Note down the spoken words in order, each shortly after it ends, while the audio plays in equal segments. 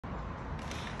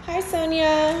Hi,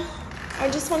 Sonia. I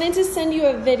just wanted to send you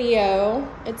a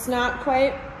video. It's not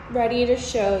quite ready to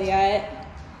show yet,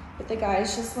 but the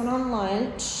guys just went on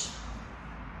lunch.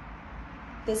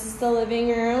 This is the living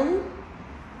room.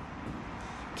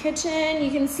 Kitchen,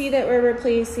 you can see that we're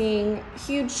replacing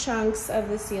huge chunks of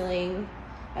the ceiling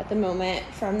at the moment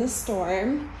from the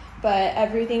storm, but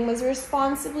everything was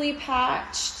responsibly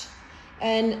patched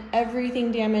and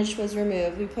everything damaged was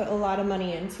removed. We put a lot of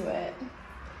money into it.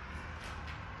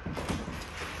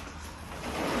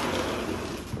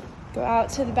 Go out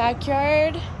to the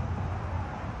backyard.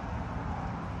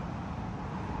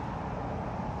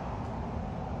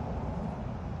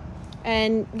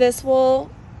 And this will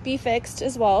be fixed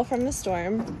as well from the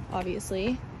storm,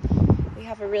 obviously. We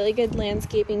have a really good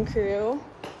landscaping crew.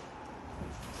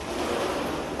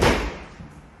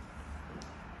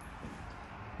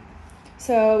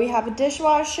 So we have a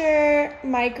dishwasher,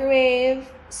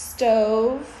 microwave,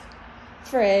 stove,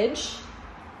 fridge.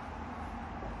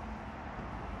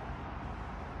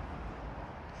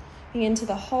 Into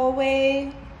the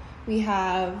hallway, we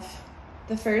have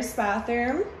the first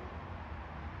bathroom,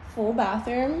 full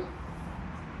bathroom,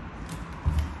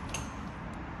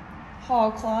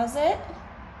 hall closet,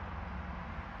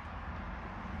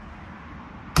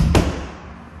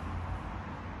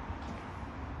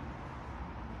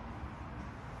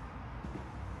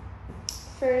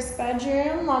 first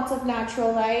bedroom, lots of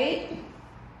natural light.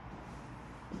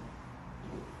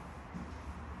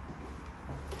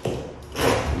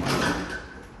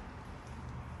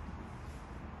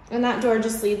 And that door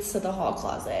just leads to the hall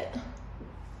closet.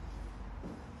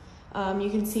 You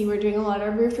can see we're doing a lot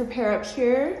of roof repair up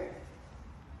here.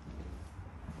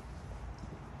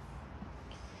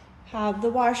 Have the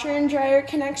washer and dryer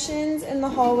connections in the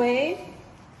hallway.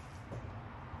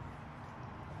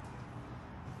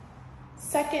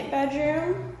 Second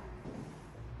bedroom.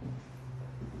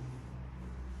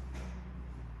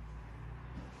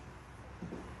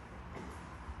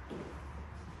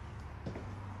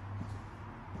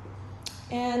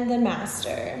 And the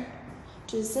master,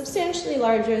 which is substantially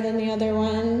larger than the other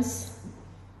ones.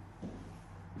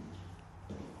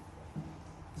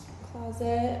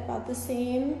 Closet, about the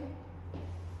same.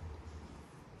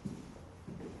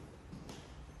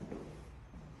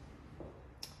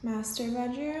 Master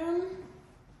bedroom,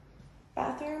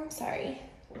 bathroom, sorry,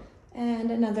 and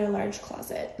another large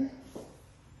closet.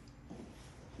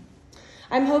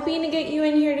 I'm hoping to get you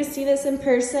in here to see this in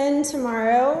person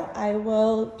tomorrow. I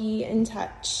will be in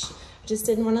touch. Just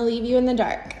didn't want to leave you in the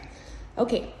dark.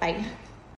 Okay, bye.